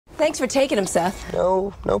Thanks for taking him, Seth.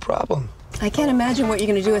 No problem. I can't imagine what you're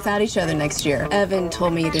going to do without each other next year. Evan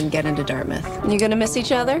told me you didn't get into Dartmouth. You going to miss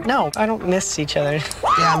each other? No, I don't miss each other.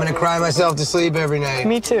 Yeah, I'm gonna cry myself to sleep every night.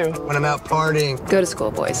 Me too. When I'm out partying. Go to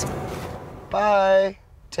school, boys. Bye.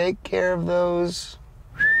 Take care of those.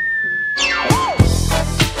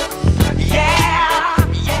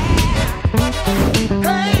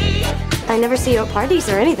 I never see you at parties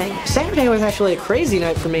or anything. Saturday was actually a crazy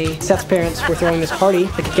night for me. Seth's parents were throwing this party,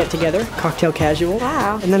 like a get-together, cocktail casual.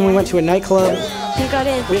 Wow. And then we went to a nightclub. You got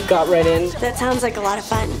in. We got right in. That sounds like a lot of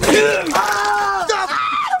fun.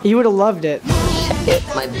 You would have loved it.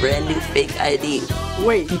 It's my brand new fake ID.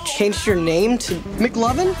 Wait, you changed your name to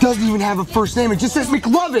McLovin? Doesn't even have a first name, it just says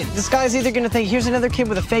McLovin. This guy's either gonna think, here's another kid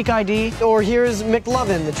with a fake ID, or here's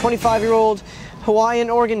McLovin, the 25-year-old Hawaiian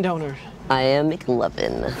organ donor. I am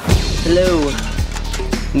McLovin. Hello,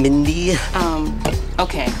 Mindy.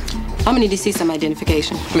 Okay. I'm gonna need to see some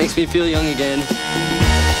identification. Makes me feel young again.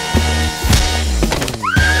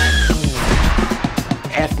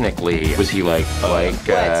 Ethnically, was he like What?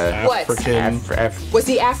 African? Was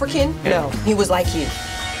he African? No, he was like you.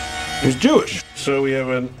 He was Jewish. So we have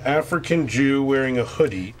an African Jew wearing a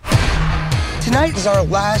hoodie. Tonight is our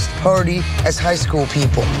last party as high school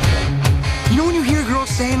people. You know when you hear girls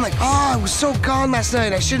saying like, oh, I was so gone last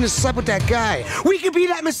night, I shouldn't have slept with that guy. We could be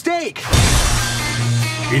that mistake.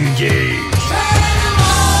 Engage.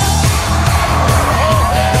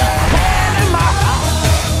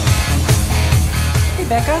 Hey,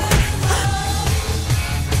 Becca.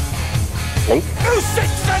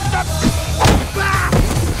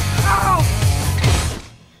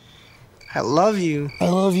 I love you. I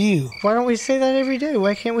love you. Why don't we say that every day?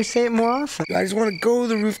 Why can't we say it more often? I just want to go to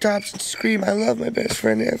the rooftops and scream, I love my best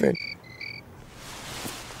friend Evan.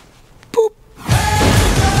 Boop.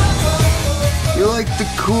 You're like the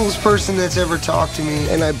coolest person that's ever talked to me,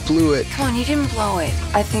 and I blew it. Come on, you didn't blow it.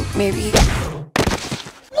 I think maybe...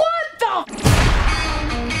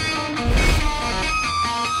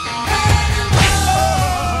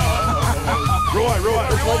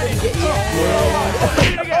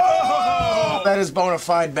 That is bona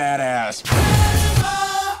fide badass.